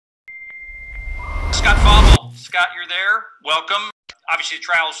Scott, you're there. Welcome. Obviously, the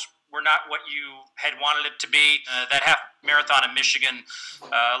trials were not what you had wanted it to be. That half marathon in Michigan,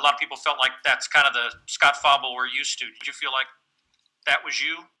 a lot of people felt like that's kind of the Scott Fauble we're used to. Did you feel like that was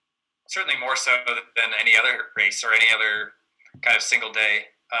you? Certainly more so than any other race or any other kind of single day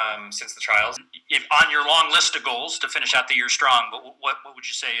since the trials. If on your long list of goals to finish out the year strong, but what would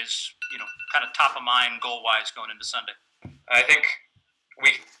you say is, kind of top of mind goal-wise going into Sunday? I think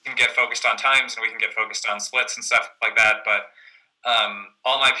we can get focused on times and we can get focused on splits and stuff like that, but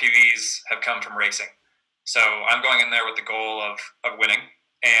all my PBs have come from racing. So I'm going in there with the goal of winning,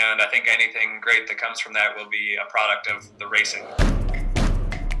 and I think anything great that comes from that will be a product of the racing.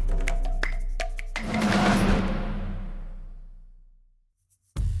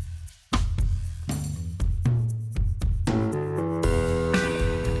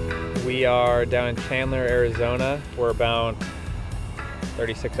 We are down in Chandler, Arizona. We're about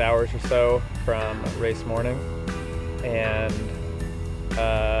 36 hours or so from race morning, and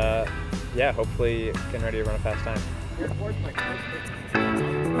yeah, hopefully getting ready to run a fast time.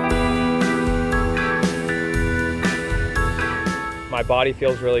 My body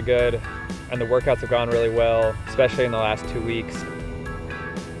feels really good, and the workouts have gone really well, especially in the last 2 weeks.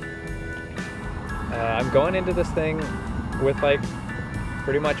 I'm going into this thing with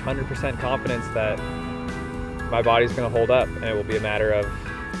pretty much 100% confidence that my body's going to hold up, and it will be a matter of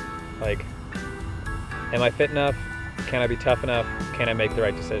am I fit enough? Can I be tough enough? Can I make the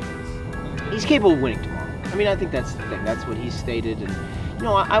right decisions? He's capable of winning tomorrow. I mean, I think that's the thing. That's what he stated. And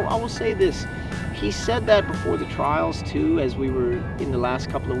I will say this. He said that before the trials too, as we were in the last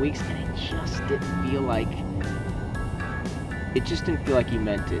couple of weeks, and it just didn't feel like he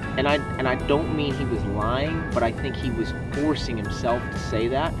meant it. And I don't mean he was lying, but I think he was forcing himself to say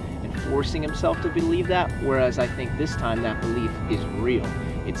that and forcing himself to believe that, whereas I think this time that belief is real.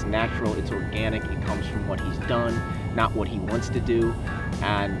 It's natural, it's organic, it comes from what he's done, not what he wants to do,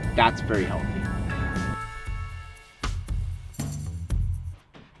 and that's very healthy.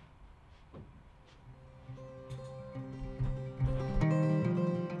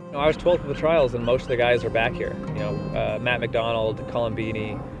 I was 12th at the trials, and most of the guys are back here. Matt McDonald, Colin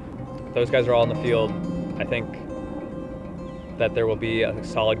Beanie, those guys are all in the field. I think that there will be a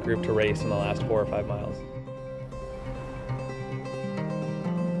solid group to race in the last 4 or 5 miles.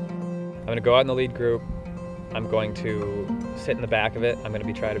 I'm going to go out in the lead group. I'm going to sit in the back of it. I'm going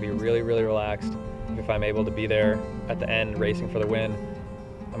to try to be really, really relaxed. If I'm able to be there at the end racing for the win,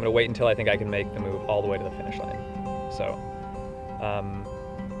 I'm going to wait until I think I can make the move all the way to the finish line. So,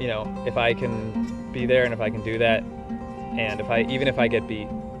 if I can be there and if I can do that, and even if I get beat,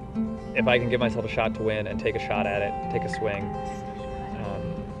 if I can give myself a shot to win and take a shot at it, take a swing,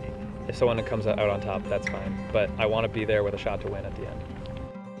 if someone comes out on top, that's fine. But I want to be there with a shot to win at the end.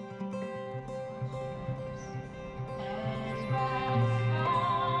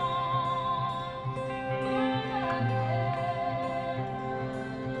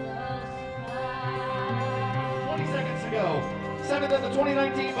 Seventh at the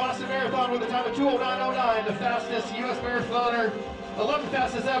 2019 Boston Marathon with a time of 2:09.09, the fastest U.S. marathoner, 11th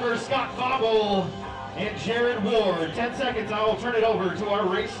fastest ever, Scott Fauble and Jared Ward. 10 seconds, I will turn it over to our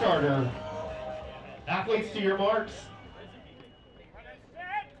race starter. Athletes, to your marks.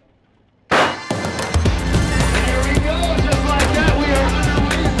 Here we go, just like that, we are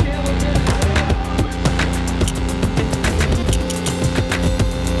underway in Chandler.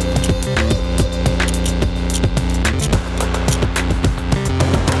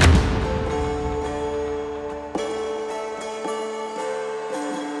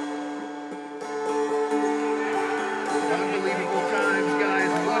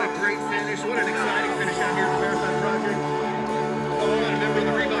 What an exciting finish out here at the Marathon Project. Oh, and a member of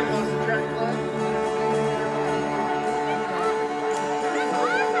the Reebok Boston Track Club.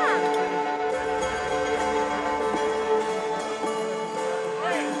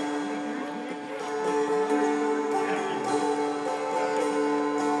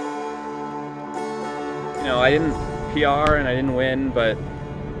 I didn't PR and I didn't win, but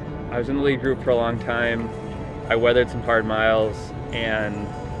I was in the lead group for a long time. I weathered some hard miles, and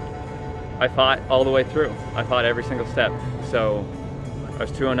I fought all the way through. I fought every single step. So I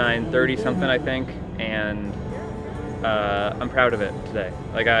was 2:09:30 something, I think, and I'm proud of it today.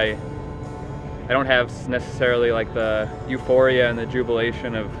 I don't have necessarily the euphoria and the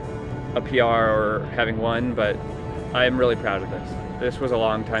jubilation of a PR or having won, but I am really proud of this. This was a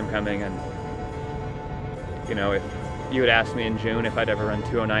long time coming, and if you had asked me in June if I'd ever run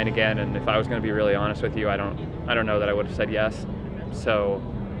 2:09 again, and if I was going to be really honest with you, I don't know that I would have said yes. So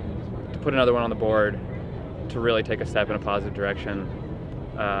to put another one on the board, to really take a step in a positive direction,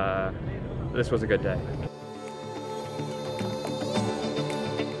 this was a good day.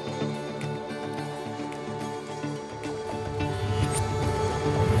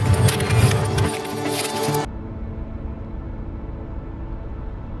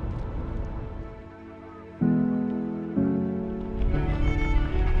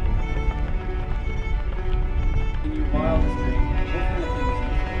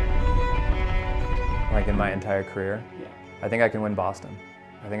 in my entire career, I think I can win Boston.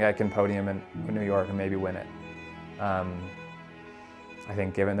 I think I can podium in New York and maybe win it. I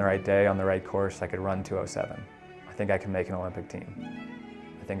think given the right day on the right course, I could run 2:07. I think I can make an Olympic team.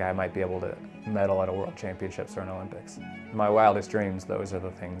 I think I might be able to medal at a World Championships or an Olympics. In my wildest dreams, those are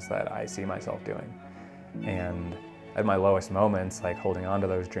the things that I see myself doing. And at my lowest moments, like holding on to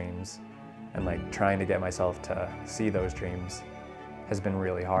those dreams and like trying to get myself to see those dreams has been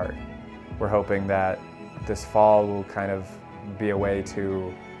really hard. We're hoping that this fall will kind of be a way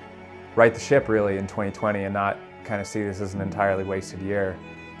to right the ship really in 2020 and not kind of see this as an entirely wasted year.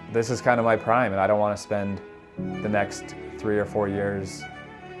 This is kind of my prime, and I don't want to spend the next 3 or 4 years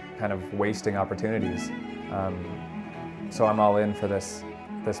kind of wasting opportunities. So I'm all in for this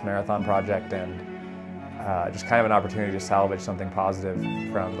marathon project, and just kind of an opportunity to salvage something positive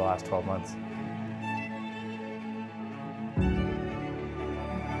from the last 12 months.